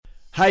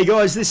Hey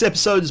guys, this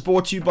episode is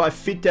brought to you by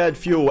Fit Dad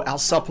Fuel, our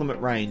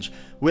supplement range.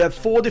 We have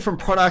 4 different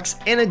products: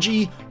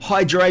 energy,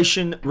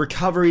 hydration,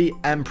 recovery,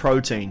 and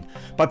protein.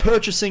 By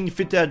purchasing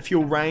Fit Dad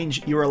Fuel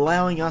range, you're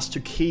allowing us to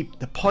keep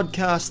the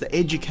podcast, the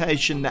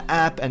education, the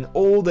app, and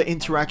all the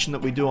interaction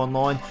that we do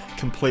online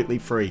completely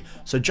free.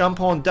 So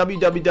jump on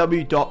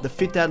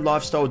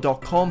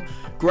www.thefitdadlifestyle.com,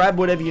 grab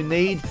whatever you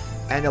need,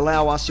 and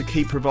allow us to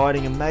keep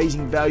providing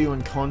amazing value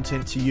and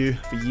content to you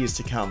for years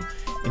to come.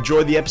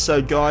 Enjoy the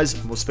episode, guys,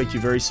 and we'll speak to you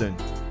very soon.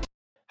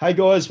 Hey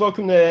guys,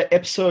 welcome to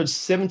episode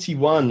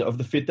 71 of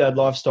the Fit Dad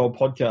Lifestyle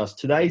podcast.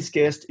 Today's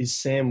guest is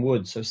Sam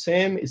Wood. So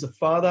Sam is a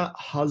father,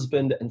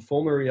 husband, and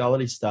former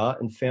reality star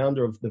and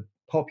founder of the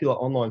popular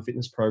online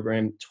fitness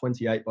program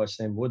 28 by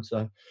Sam Wood.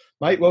 So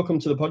mate, welcome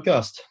to the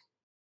podcast.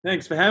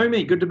 Thanks for having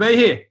me. Good to be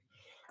here.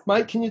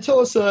 Mate, can you tell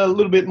us a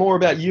little bit more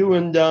about you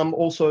and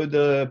also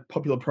the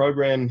popular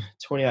program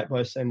 28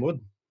 by Sam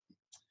Wood?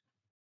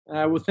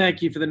 Well,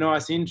 thank you for the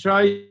nice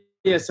intro.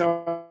 Yes,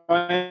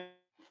 I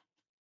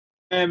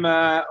am.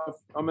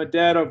 I'm a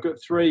dad. I've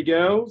got 3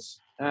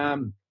 girls,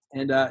 and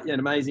an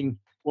amazing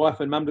wife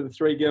and mum to the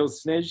 3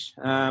 girls, Snej.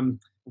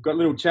 We've got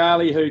little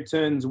Charlie who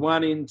turns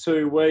 1 in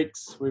 2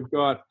 weeks. We've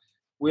got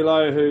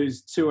Willow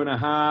who's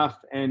 2.5,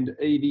 and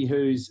Evie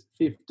who's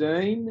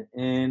 15.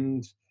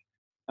 And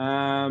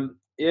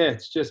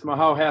it's just my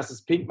whole house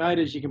is pink, mate,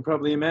 as you can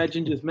probably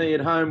imagine. Just me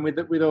at home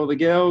with all the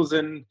girls.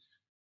 And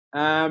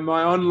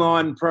my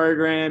online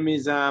program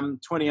is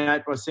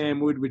 28 by Sam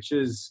Wood, which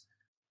is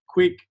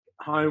quick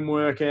home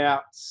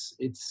workouts.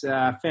 It's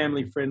a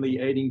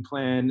family-friendly eating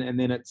plan, and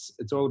then it's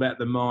all about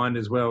the mind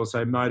as well.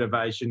 So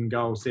motivation,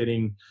 goal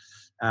setting,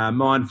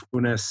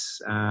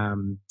 mindfulness,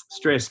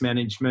 stress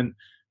management,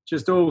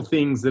 just all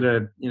things that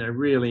are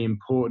really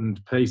important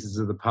pieces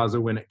of the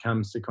puzzle when it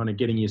comes to kind of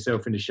getting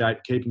yourself into shape,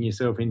 keeping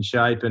yourself in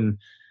shape, and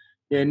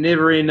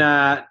never in,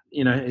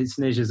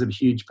 Snej is a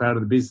huge part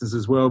of the business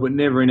as well, but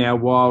never in our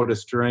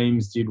wildest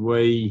dreams did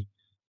we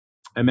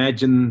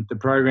imagine the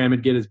program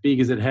would get as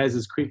big as it has,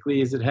 as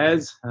quickly as it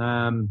has.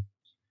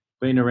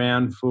 Been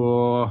around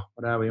for,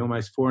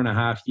 almost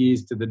 4.5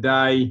 years to the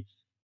day,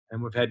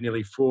 and we've had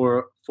nearly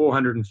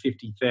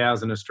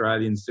 450,000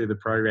 Australians do the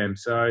program.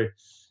 So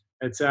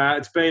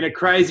it's been a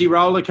crazy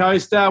roller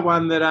coaster,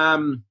 one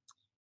that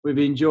we've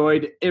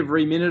enjoyed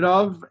every minute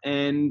of,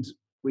 and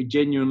we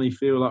genuinely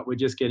feel like we're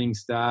just getting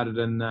started.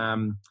 And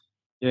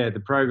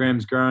the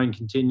program's growing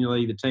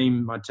continually.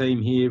 My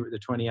team here at the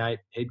 28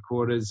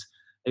 headquarters,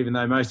 even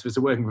though most of us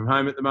are working from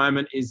home at the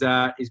moment, is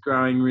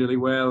growing really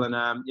well. And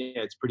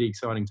it's pretty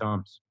exciting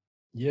times.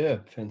 Yeah,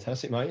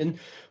 fantastic, mate. And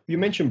you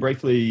mentioned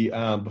briefly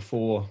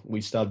before we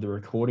started the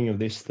recording of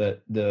this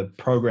that the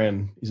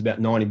program is about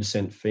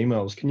 90%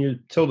 females. Can you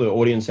tell the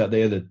audience out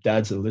there, the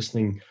dads that are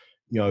listening,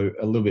 a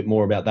little bit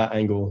more about that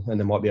angle, and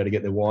they might be able to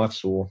get their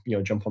wives or,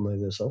 jump on there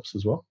themselves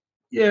as well?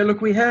 Yeah,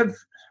 look, we have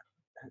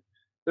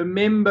the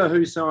member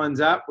who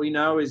signs up, we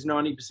know is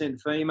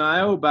 90%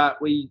 female,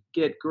 but we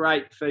get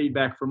great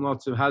feedback from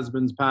lots of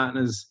husbands,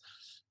 partners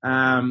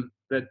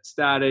that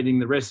start eating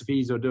the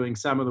recipes or doing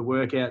some of the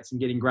workouts and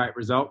getting great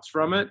results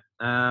from it.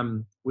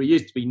 We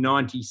used to be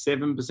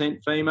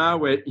 97% female,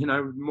 where,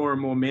 more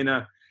and more men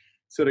are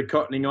sort of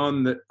cottoning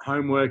on that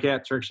home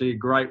workouts are actually a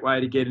great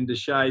way to get into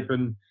shape,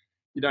 and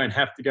you don't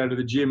have to go to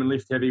the gym and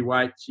lift heavy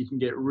weights. You can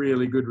get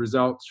really good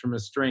results from a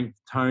strength,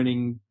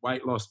 toning,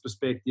 weight loss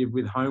perspective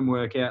with home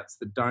workouts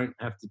that don't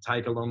have to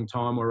take a long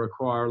time or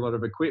require a lot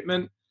of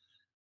equipment.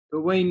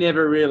 But we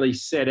never really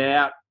set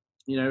out,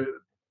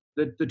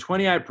 the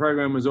 28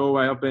 program was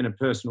always, I've been a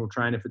personal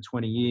trainer for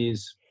 20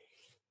 years.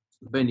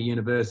 I've been to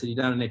university,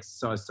 done an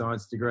exercise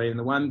science degree. And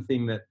the one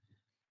thing that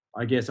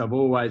I guess I've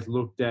always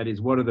looked at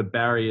is what are the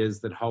barriers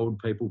that hold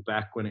people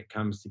back when it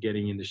comes to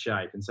getting into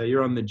shape. And so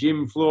you're on the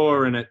gym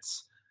floor, and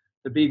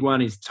the big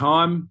one is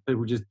time.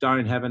 People just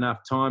don't have enough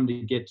time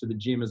to get to the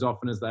gym as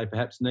often as they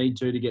perhaps need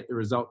to get the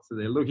results that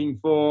they're looking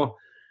for.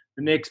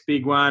 The next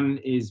big one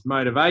is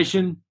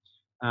motivation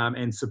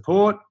and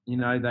support.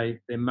 Their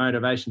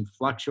motivation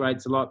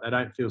fluctuates a lot. They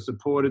don't feel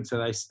supported, so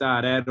they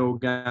start out all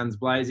guns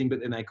blazing,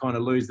 but then they kind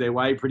of lose their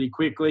way pretty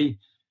quickly.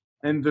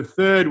 And the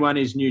third one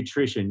is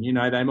nutrition.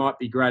 They might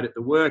be great at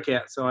the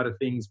workout side of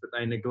things, but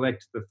they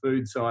neglect the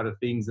food side of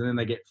things, and then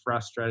they get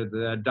frustrated that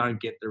they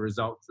don't get the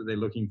results that they're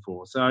looking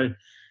for. So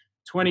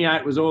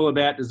 28 was all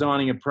about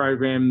designing a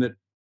program that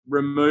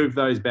removed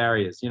those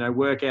barriers.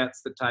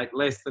 Workouts that take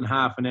less than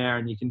half an hour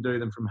and you can do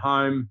them from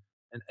home,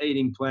 an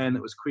eating plan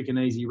that was quick and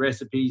easy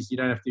recipes. You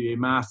don't have to be a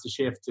master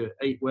chef to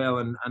eat well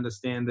and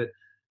understand that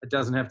it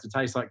doesn't have to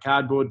taste like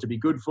cardboard to be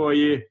good for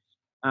you.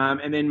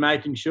 And then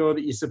making sure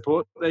that you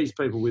support these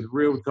people with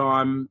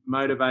real-time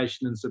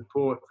motivation and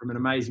support from an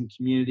amazing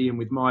community, and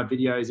with my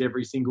videos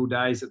every single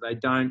day, so that they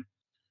don't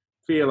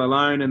feel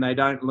alone and they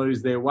don't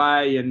lose their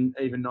way. And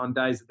even on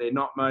days that they're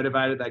not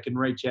motivated, they can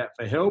reach out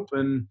for help.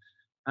 And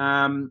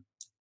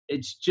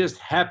it's just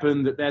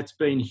happened that that's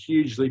been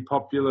hugely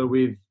popular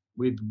with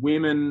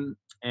women,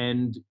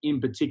 and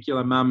in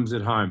particular mums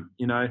at home.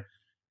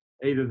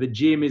 Either the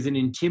gym is an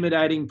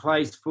intimidating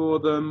place for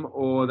them,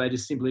 or they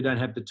just simply don't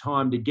have the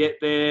time to get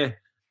there.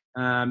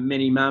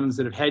 many mums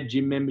that have had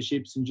gym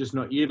memberships and just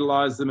not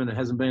utilised them, and it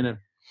hasn't been a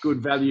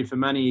good value for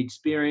money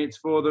experience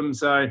for them.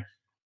 So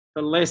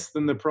for less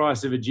than the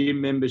price of a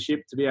gym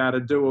membership to be able to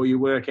do all your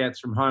workouts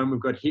from home, we've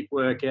got HIIT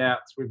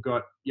workouts, we've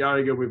got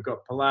yoga, we've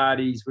got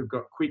Pilates, we've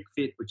got Quick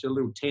Fit, which are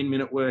little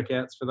 10-minute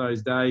workouts for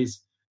those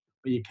days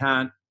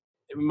where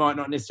we might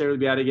not necessarily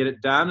be able to get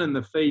it done. And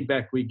the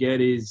feedback we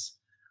get is,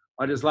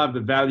 I just love the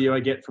value I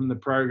get from the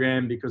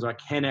program because I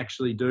can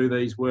actually do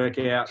these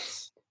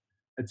workouts.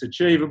 It's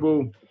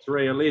achievable, it's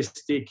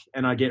realistic,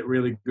 and I get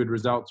really good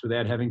results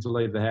without having to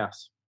leave the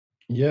house.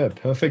 Yeah,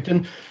 perfect.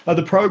 And are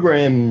the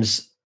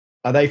programs,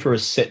 are they for a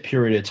set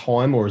period of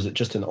time, or is it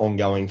just an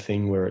ongoing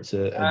thing where it's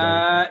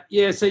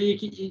yeah, so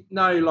you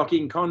no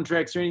lock-in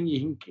contracts or anything.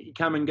 You can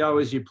come and go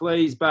as you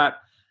please, but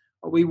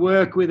we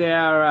work with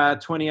our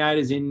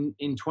 28ers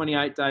in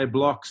 28-day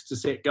blocks to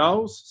set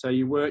goals. So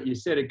you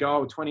set a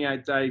goal,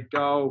 28-day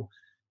goal,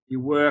 you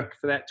work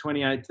for that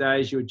 28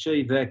 days, you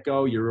achieve that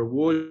goal, you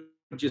reward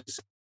yourself,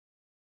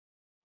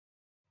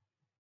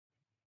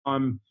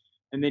 and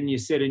then you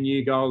set a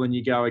new goal and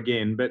you go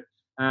again. But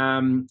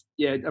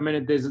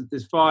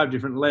there's 5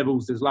 different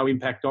levels. There's low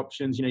impact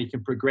options. You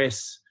can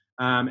progress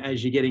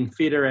as you're getting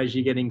fitter, as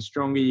you're getting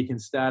stronger. You can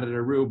start at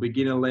a real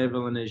beginner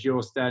level, and as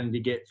you're starting to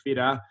get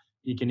fitter,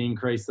 you can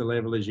increase the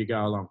level as you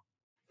go along.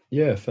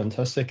 Yeah,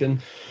 fantastic.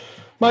 And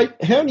mate,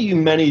 how do you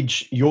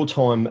manage your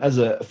time as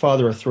a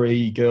father of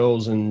 3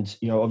 girls, and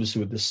obviously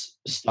with this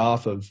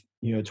staff of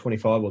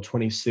 25 or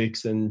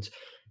 26, and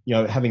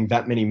having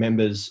that many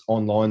members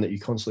online that you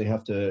constantly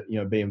have to,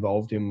 be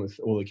involved in with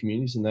all the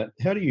communities and that,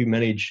 how do you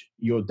manage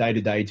your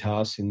day-to-day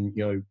tasks and,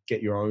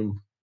 get your own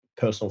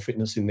personal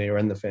fitness in there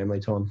and the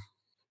family time?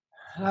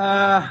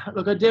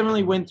 Look, I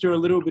definitely went through a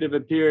little bit of a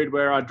period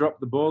where I dropped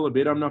the ball a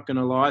bit. I'm not going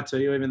to lie to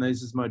you, even though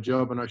this is my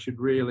job and I should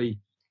really,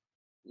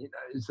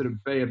 sort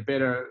of be a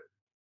better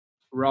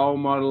role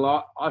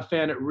model. I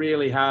found it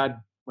really hard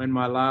when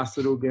my last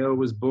little girl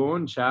was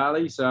born,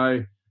 Charlie.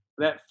 So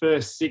that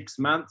first 6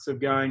 months of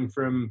going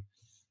from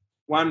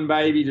 1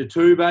 baby to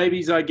 2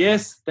 babies, I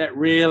guess, that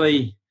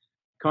really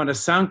kind of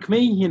sunk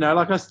me.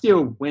 I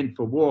still went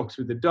for walks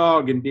with the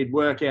dog and did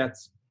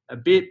workouts a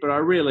bit, but I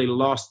really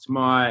lost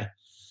I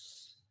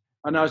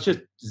was just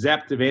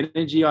zapped of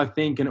energy, I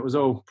think, and it was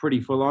all pretty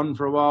full on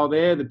for a while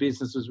there. The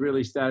business was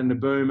really starting to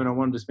boom, and I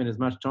wanted to spend as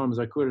much time as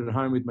I could at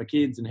home with my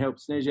kids and help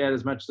Snej out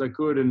as much as I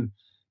could. And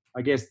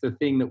I guess the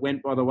thing that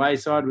went by the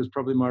wayside was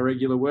probably my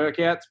regular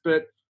workouts.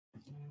 But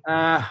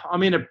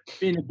I'm in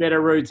a better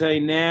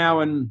routine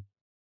now, and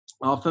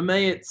for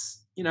me,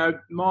 it's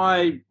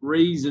my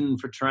reason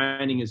for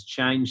training has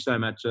changed so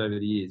much over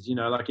the years.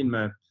 Like in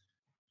my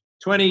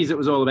 20s, it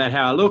was all about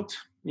how I looked,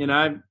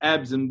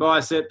 abs and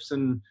biceps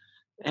and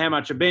how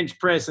much a bench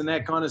press and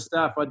that kind of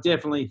stuff. I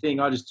definitely think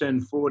I just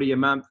turned 40 a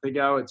month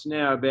ago. It's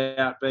now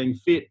about being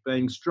fit,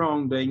 being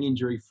strong, being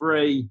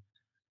injury-free,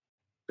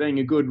 being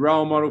a good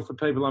role model for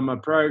people on my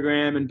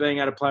program, and being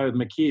able to play with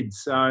my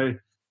kids. So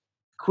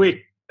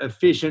quick,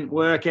 efficient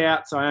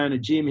workouts. I own a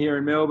gym here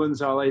in Melbourne,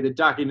 so I'll either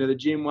duck into the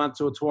gym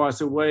once or twice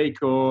a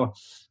week, or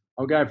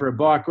I'll go for a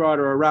bike ride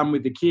or a run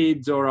with the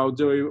kids, or I'll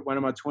do one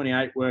of my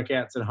 28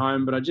 workouts at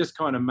home. But I just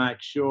kind of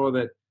make sure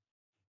that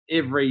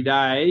every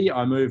day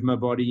I move my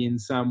body in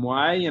some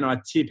way, and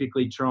I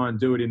typically try and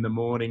do it in the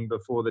morning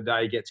before the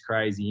day gets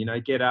crazy.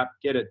 Get up,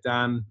 get it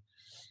done,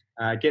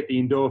 get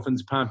the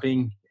endorphins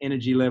pumping,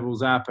 energy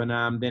levels up, and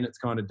then it's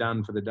kind of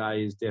done for the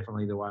day is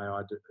definitely the way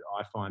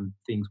I find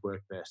things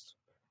work best.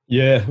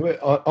 Yeah,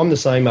 I'm the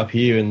same up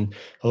here, and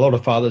a lot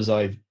of fathers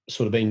I've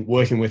sort of been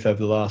working with over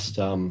the last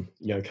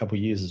couple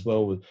of years as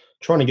well, with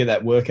trying to get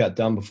that workout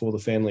done before the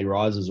family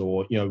rises,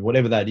 or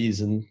whatever that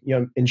is, and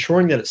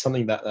ensuring that it's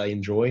something that they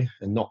enjoy,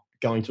 and not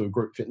going to a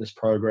group fitness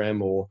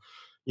program or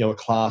a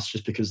class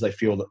just because they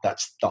feel that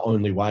that's the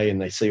only way, and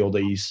they see all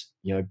these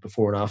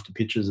before and after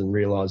pictures and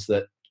realize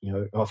that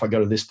if I go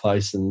to this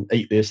place and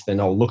eat this, then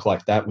I'll look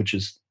like that, which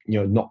is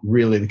not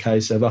really the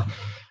case ever.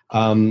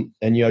 And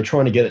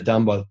trying to get it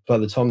done by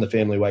the time the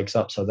family wakes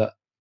up, so that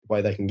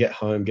way they can get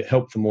home, get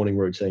help for morning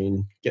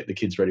routine, get the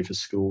kids ready for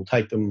school,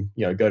 take them,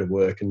 go to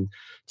work, and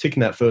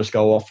ticking that first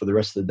goal off for the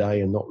rest of the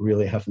day, and not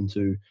really having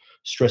to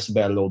stress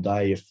about it all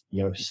day if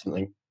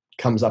something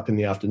comes up in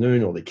the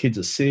afternoon, or the kids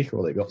are sick,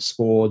 or they got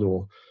sport,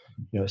 or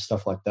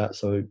stuff like that.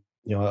 So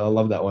I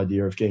love that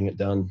idea of getting it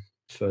done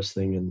first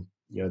thing, and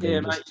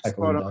then just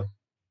tackle the day.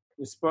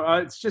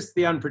 It's just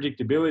the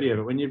unpredictability of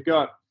it when you've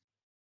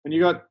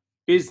got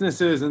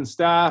businesses and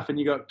staff and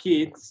you got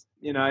kids,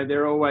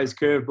 there are always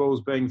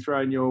curveballs being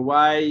thrown your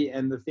way,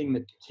 and the thing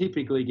that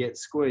typically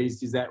gets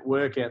squeezed is that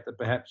workout that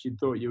perhaps you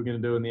thought you were going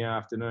to do in the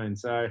afternoon.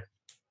 So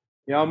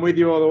I'm with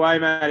you all the way,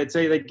 mate. It's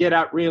either get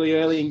up really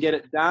early and get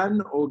it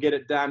done, or get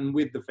it done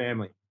with the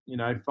family.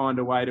 Find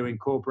a way to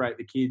incorporate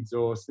the kids,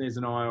 or Snez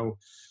and I will,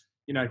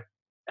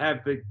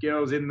 have the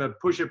girls in the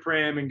pusher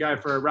pram and go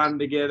for a run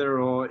together,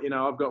 or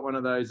I've got one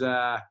of those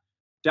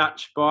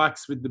Dutch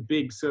bikes with the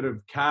big sort of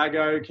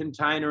cargo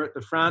container at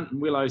the front, and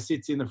Willow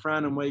sits in the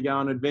front, and we go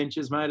on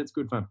adventures, mate. It's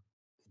good fun.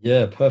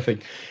 Yeah,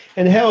 perfect.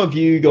 And how have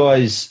you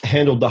guys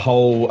handled the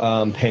whole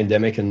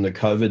pandemic and the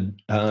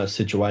COVID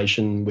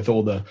situation with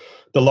all the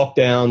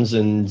lockdowns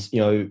and,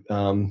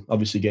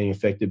 obviously getting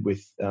affected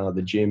with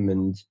the gym?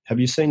 And have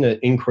you seen an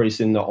increase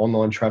in the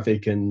online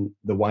traffic and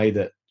the way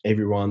that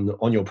everyone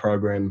on your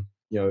program,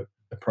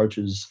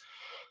 approaches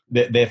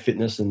their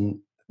fitness and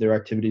their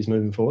activities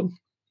moving forward?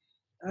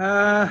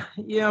 Yeah,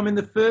 I mean,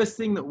 the first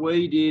thing that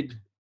we did,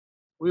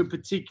 we were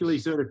particularly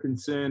sort of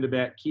concerned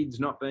about kids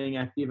not being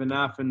active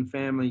enough and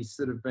families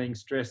sort of being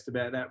stressed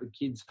about that with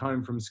kids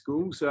home from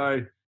school.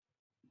 So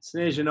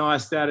Snej and I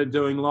started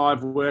doing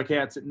live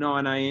workouts at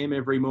 9 a.m.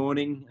 every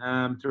morning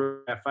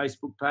through our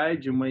Facebook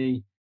page, and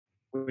we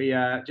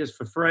just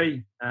for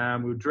free.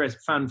 We would dress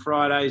Fun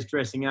Fridays,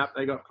 dressing up.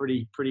 They got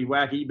pretty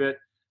wacky, but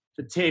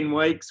for 10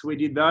 weeks we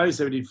did those.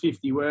 So we did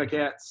 50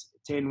 workouts,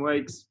 10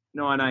 weeks,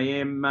 9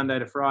 a.m. Monday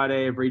to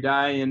Friday every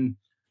day, and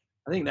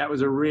I think that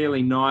was a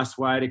really nice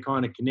way to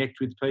kind of connect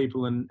with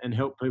people and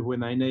help people when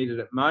they needed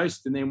it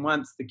most. And then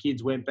once the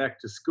kids went back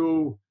to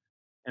school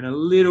and a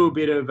little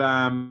bit of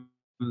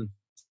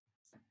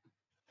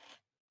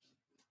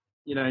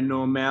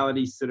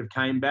normality sort of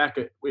came back,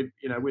 we've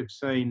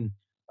seen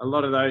a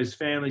lot of those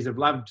families have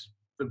loved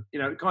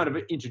kind of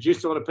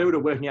introduced a lot of people to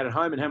working out at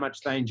home and how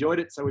much they enjoyed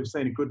it. So we've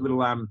seen a good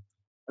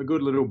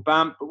little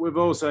bump, but we've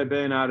also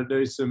been able to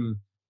do some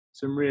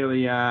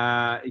really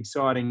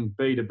exciting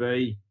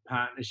B2B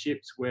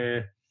partnerships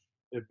where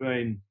there've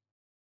been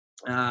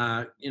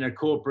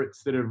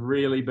corporates that have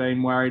really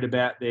been worried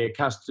about their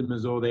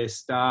customers or their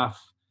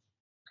staff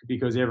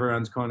because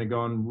everyone's kind of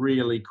gone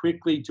really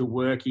quickly to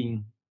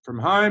working from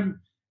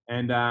home,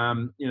 and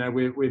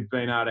we've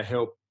been able to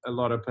help a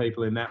lot of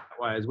people in that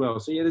way as well.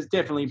 So yeah, there's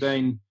definitely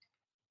been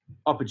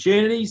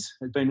opportunities.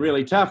 It's been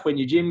really tough when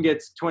your gym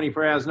gets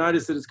 24 hours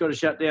notice that it's got to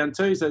shut down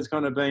too. So it's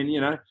kind of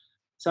been,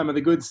 some of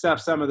the good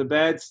stuff, some of the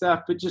bad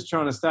stuff, but just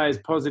trying to stay as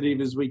positive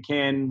as we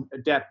can,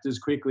 adapt as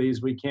quickly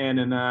as we can.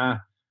 And I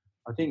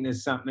think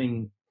there's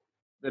something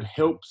that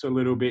helps a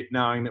little bit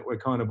knowing that we're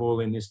kind of all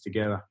in this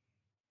together.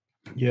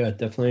 Yeah,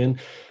 definitely. And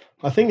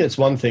I think that's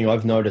one thing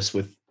I've noticed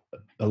with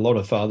a lot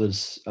of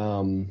fathers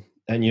and,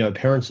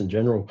 parents in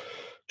general,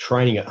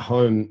 training at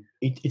home,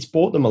 it's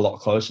brought them a lot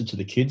closer to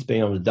the kids, being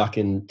able to duck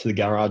into the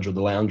garage or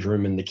the lounge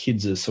room and the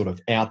kids are sort of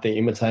out there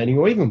imitating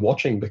or even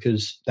watching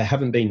because they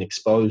haven't been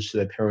exposed to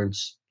their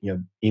parents,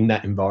 in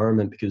that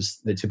environment because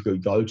they typically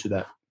go to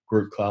that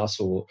group class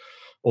or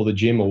the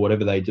gym or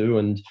whatever they do.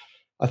 And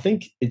I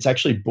think it's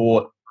actually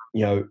brought,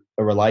 a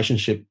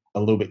relationship a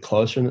little bit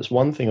closer. And it's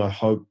one thing I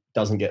hope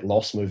doesn't get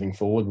lost moving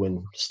forward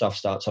when stuff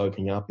starts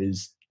opening up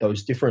is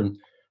those different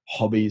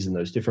hobbies and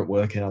those different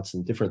workouts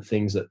and different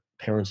things that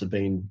parents have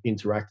been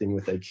interacting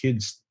with their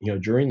kids,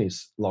 during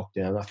this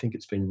lockdown. I think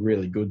it's been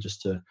really good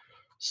just to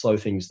slow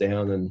things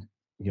down and,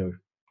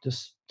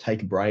 just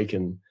take a break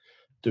and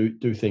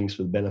do things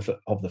for the benefit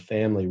of the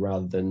family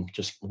rather than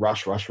just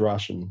rush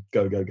and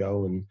go.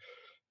 And,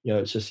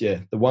 it's just,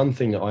 the one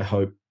thing that I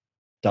hope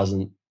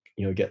doesn't,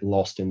 get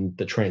lost in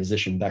the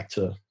transition back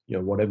to,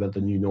 whatever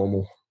the new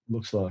normal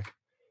looks like.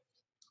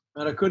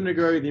 And I couldn't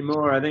agree with you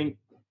more. I think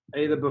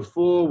either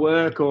before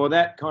work or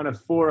that kind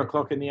of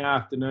 4:00 in the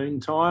afternoon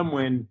time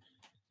when,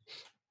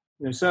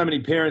 so many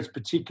parents,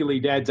 particularly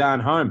dads,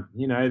 aren't home.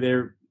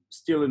 They're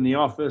still in the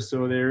office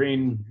or they're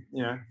in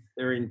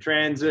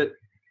transit.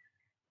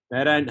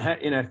 They don't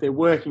if they're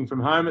working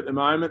from home at the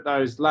moment,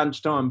 those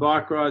lunchtime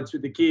bike rides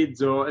with the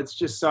kids, or it's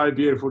just so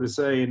beautiful to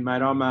see. And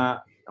mate,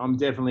 I'm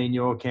definitely in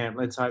your camp.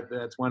 Let's hope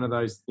that's one of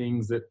those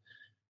things that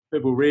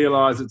people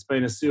realise it's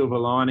been a silver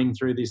lining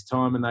through this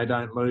time and they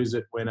don't lose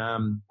it when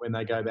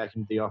they go back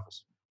into the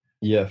office.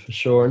 Yeah, for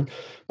sure. And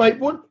mate,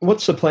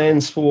 what's the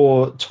plans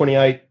for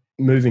 28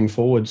 moving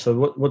forward?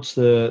 So what's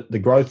the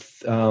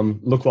growth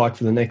look like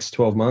for the next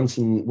 12 months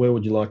and where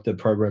would you like the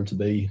program to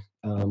be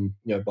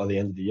by the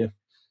end of the year?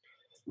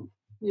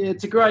 Yeah,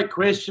 it's a great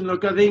question.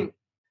 Look, I think,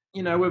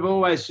 we've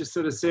always just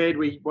sort of said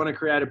we want to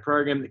create a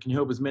program that can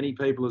help as many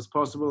people as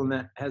possible, and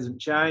that hasn't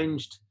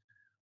changed.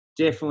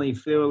 Definitely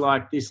feel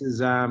like this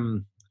has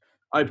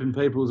opened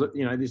people's,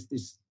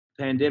 this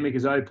pandemic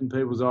has opened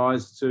people's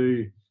eyes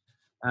to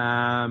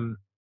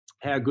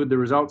how good the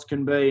results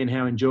can be and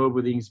how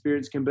enjoyable the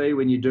experience can be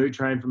when you do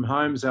train from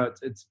home. So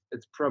it's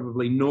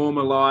probably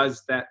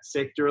normalised that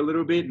sector a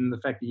little bit, and the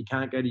fact that you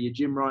can't go to your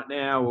gym right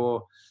now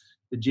or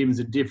the gym's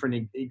a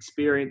different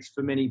experience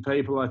for many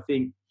people. I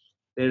think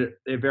they're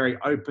very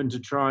open to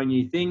trying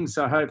new things.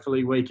 So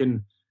hopefully we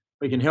can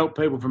help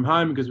people from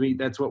home because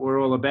that's what we're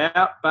all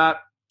about. But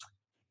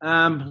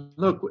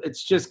look,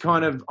 it's just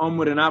kind of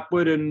onward and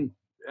upward and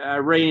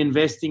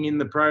reinvesting in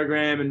the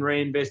program and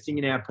reinvesting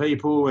in our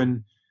people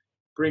and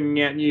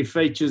bringing out new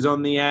features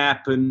on the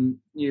app and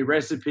new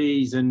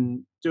recipes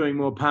and doing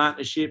more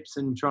partnerships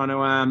and trying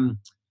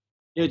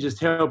to just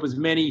help as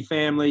many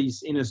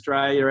families in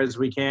Australia as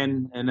we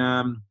can. And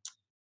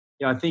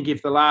I think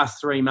if the last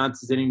 3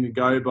 months is anything to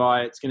go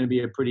by, it's going to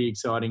be a pretty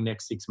exciting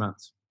next 6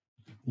 months.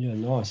 Yeah,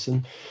 nice.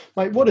 And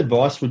mate, what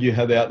advice would you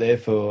have out there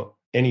for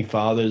any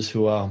fathers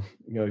who are,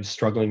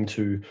 struggling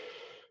to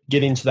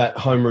get into that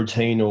home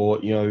routine or,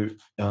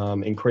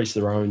 increase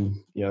their own,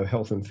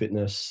 health and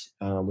fitness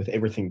with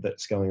everything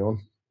that's going on?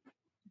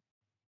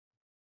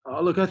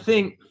 Oh, look, I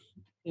think,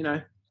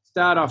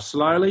 start off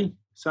slowly.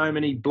 So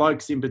many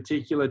blokes in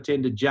particular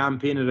tend to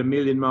jump in at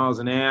 1,000,000 miles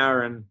an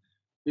hour. And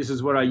this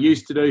is what I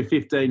used to do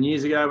 15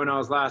 years ago when I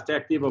was last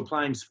active or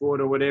playing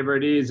sport or whatever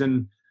it is.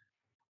 And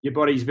your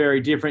body's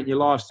very different. Your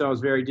lifestyle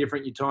is very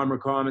different. Your time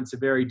requirements are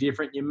very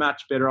different. You're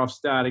much better off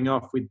starting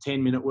off with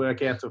 10-minute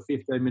workouts or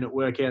 15-minute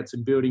workouts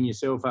and building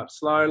yourself up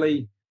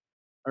slowly.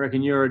 I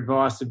reckon your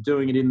advice of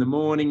doing it in the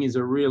morning is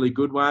a really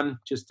good one.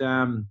 Just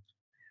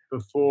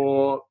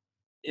before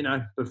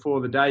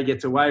the day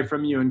gets away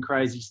from you and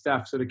crazy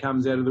stuff sort of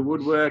comes out of the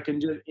woodwork.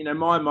 And,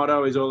 my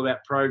motto is all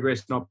about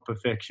progress, not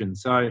perfection.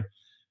 So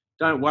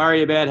don't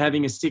worry about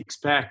having a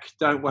six-pack.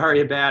 Don't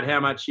worry about how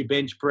much you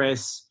bench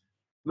press.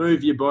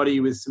 Move your body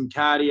with some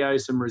cardio,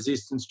 some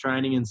resistance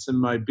training and some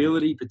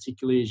mobility,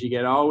 particularly as you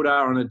get older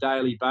on a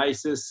daily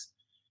basis.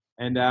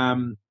 And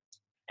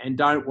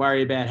don't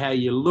worry about how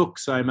you look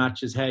so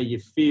much as how you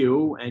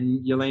feel,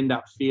 and you'll end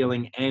up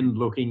feeling and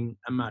looking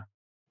much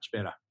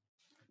better.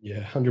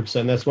 Yeah,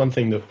 100%. That's one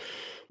thing that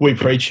we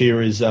preach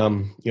here is,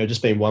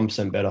 just being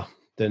 1% better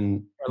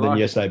than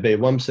yesterday. Be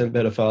 1%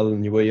 better father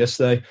than you were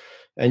yesterday.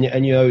 And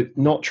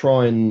not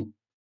try and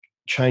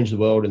change the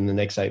world in the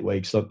next 8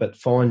 weeks, but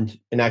find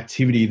an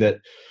activity that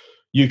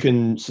you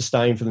can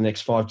sustain for the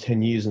next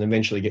 5-10 years and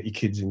eventually get your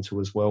kids into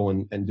as well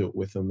and do it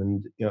with them.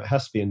 And, it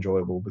has to be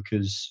enjoyable,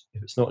 because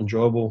if it's not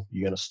enjoyable,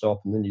 you're going to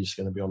stop, and then you're just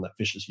going to be on that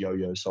vicious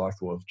yo-yo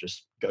cycle of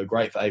just go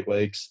great for 8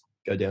 weeks,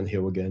 go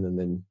downhill again, and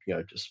then,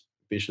 just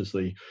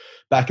viciously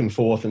back and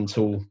forth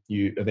until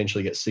you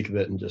eventually get sick of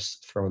it and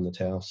just throw in the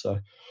towel. So,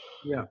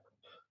 yeah.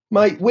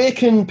 Mate, where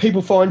can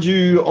people find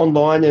you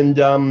online,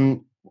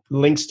 and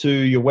links to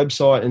your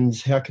website, and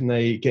how can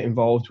they get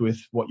involved with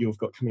what you've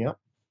got coming up?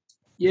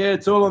 Yeah,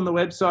 it's all on the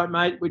website,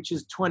 mate, which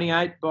is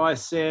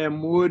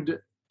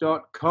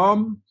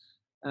 28bysamwood.com.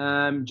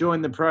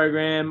 Join the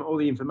program. All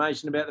the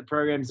information about the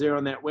program's there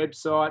on that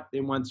website.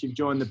 Then once you've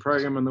joined the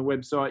program on the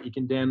website, you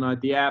can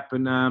download the app,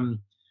 and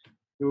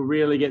you'll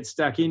really get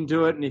stuck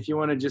into it. And if you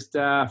want to just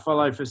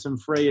follow for some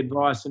free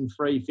advice and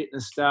free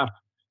fitness stuff,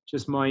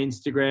 just my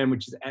Instagram,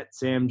 which is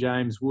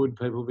 @SamJamesWood.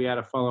 People will be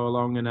able to follow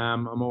along, and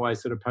I'm always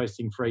sort of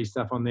posting free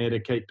stuff on there to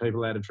keep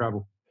people out of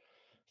trouble.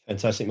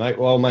 Fantastic, mate.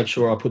 Well, I'll make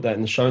sure I put that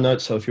in the show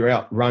notes. So if you're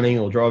out running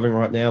or driving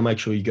right now, make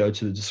sure you go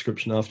to the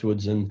description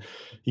afterwards, and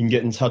you can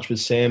get in touch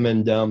with Sam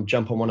and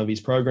jump on one of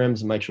his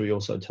programs. And make sure you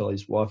also tell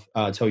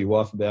your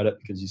wife about it,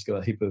 because he's got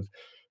a heap of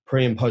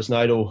pre and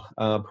postnatal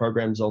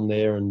programs on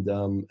there, and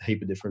a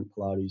heap of different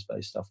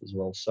Pilates-based stuff as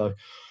well. So,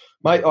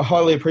 mate, I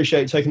highly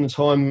appreciate you taking the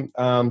time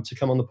to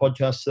come on the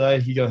podcast today.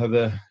 You go have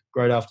a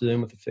great afternoon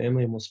with the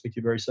family, and we'll speak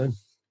to you very soon.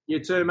 You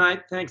too,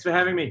 mate. Thanks for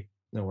having me.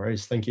 No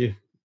worries. Thank you.